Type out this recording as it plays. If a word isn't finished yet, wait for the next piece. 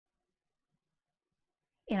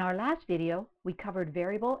In our last video, we covered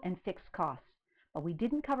variable and fixed costs, but we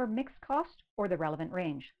didn't cover mixed cost or the relevant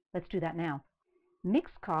range. Let's do that now.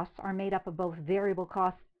 Mixed costs are made up of both variable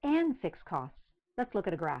costs and fixed costs. Let's look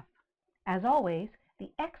at a graph. As always, the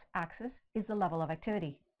x-axis is the level of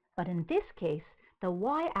activity, but in this case, the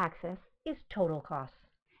y-axis is total costs.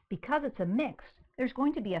 Because it's a mix, there's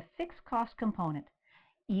going to be a fixed cost component.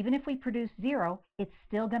 Even if we produce 0, it's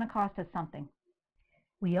still going to cost us something.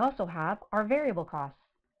 We also have our variable costs.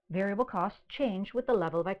 Variable costs change with the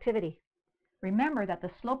level of activity. Remember that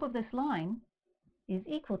the slope of this line is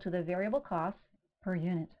equal to the variable costs per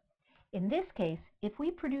unit. In this case, if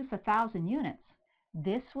we produce 1,000 units,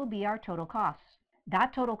 this will be our total cost.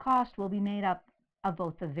 That total cost will be made up of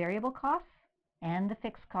both the variable costs and the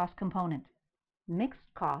fixed cost component.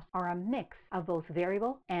 Mixed costs are a mix of both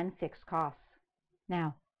variable and fixed costs.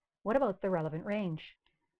 Now, what about the relevant range?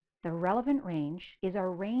 The relevant range is a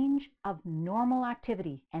range of normal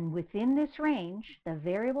activity, and within this range, the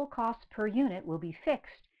variable costs per unit will be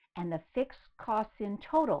fixed, and the fixed costs in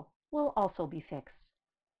total will also be fixed.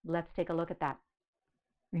 Let's take a look at that.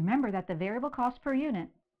 Remember that the variable costs per unit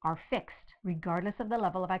are fixed, regardless of the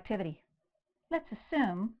level of activity. Let's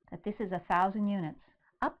assume that this is 1,000 units.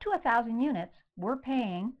 Up to 1,000 units, we're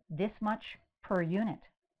paying this much per unit.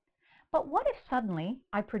 But what if suddenly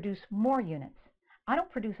I produce more units? I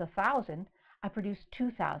don't produce 1,000, I produce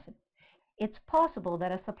 2,000. It's possible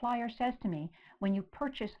that a supplier says to me, when you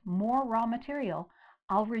purchase more raw material,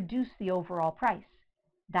 I'll reduce the overall price.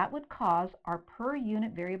 That would cause our per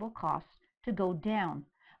unit variable costs to go down,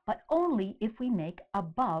 but only if we make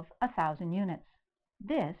above 1,000 units.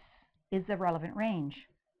 This is the relevant range.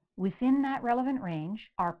 Within that relevant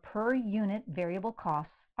range, our per unit variable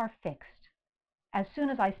costs are fixed. As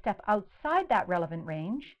soon as I step outside that relevant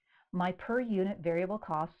range, my per unit variable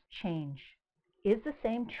costs change. Is the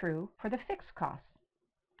same true for the fixed costs?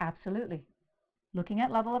 Absolutely. Looking at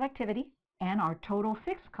level of activity and our total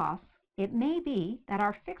fixed costs, it may be that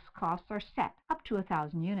our fixed costs are set up to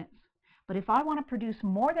 1,000 units. But if I want to produce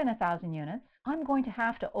more than 1,000 units, I'm going to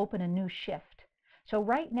have to open a new shift. So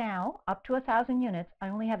right now, up to 1,000 units, I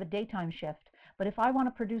only have a daytime shift. But if I want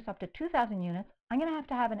to produce up to 2,000 units, I'm going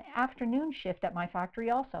to have an afternoon shift at my factory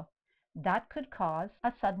also. That could cause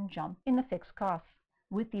a sudden jump in the fixed costs.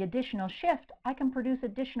 With the additional shift, I can produce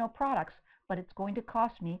additional products, but it's going to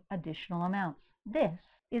cost me additional amounts. This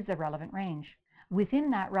is the relevant range.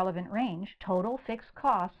 Within that relevant range, total fixed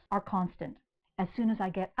costs are constant. As soon as I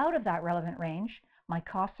get out of that relevant range, my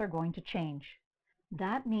costs are going to change.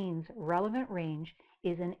 That means relevant range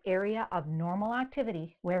is an area of normal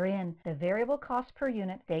activity wherein the variable costs per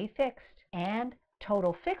unit stay fixed and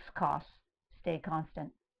total fixed costs stay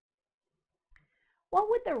constant. What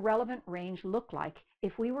would the relevant range look like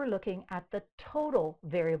if we were looking at the total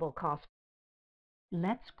variable cost?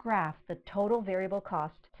 Let's graph the total variable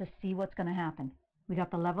cost to see what's going to happen. We got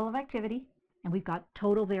the level of activity and we've got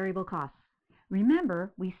total variable costs.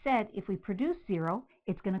 Remember, we said if we produce 0,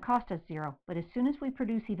 it's going to cost us 0. But as soon as we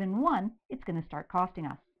produce even 1, it's going to start costing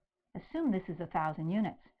us. Assume this is 1,000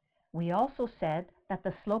 units. We also said that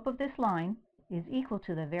the slope of this line is equal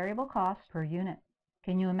to the variable cost per unit.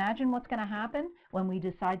 Can you imagine what's going to happen when we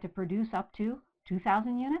decide to produce up to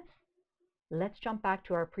 2,000 units? Let's jump back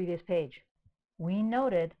to our previous page. We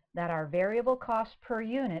noted that our variable cost per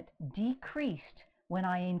unit decreased when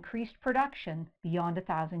I increased production beyond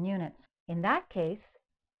 1,000 units. In that case,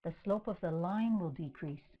 the slope of the line will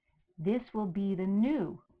decrease. This will be the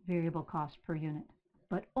new variable cost per unit,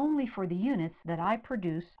 but only for the units that I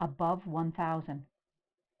produce above 1,000.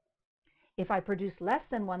 If I produce less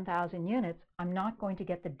than 1,000 units, I'm not going to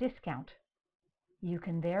get the discount. You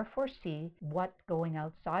can therefore see what going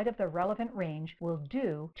outside of the relevant range will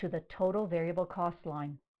do to the total variable cost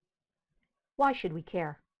line. Why should we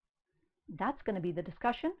care? That's going to be the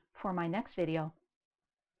discussion for my next video.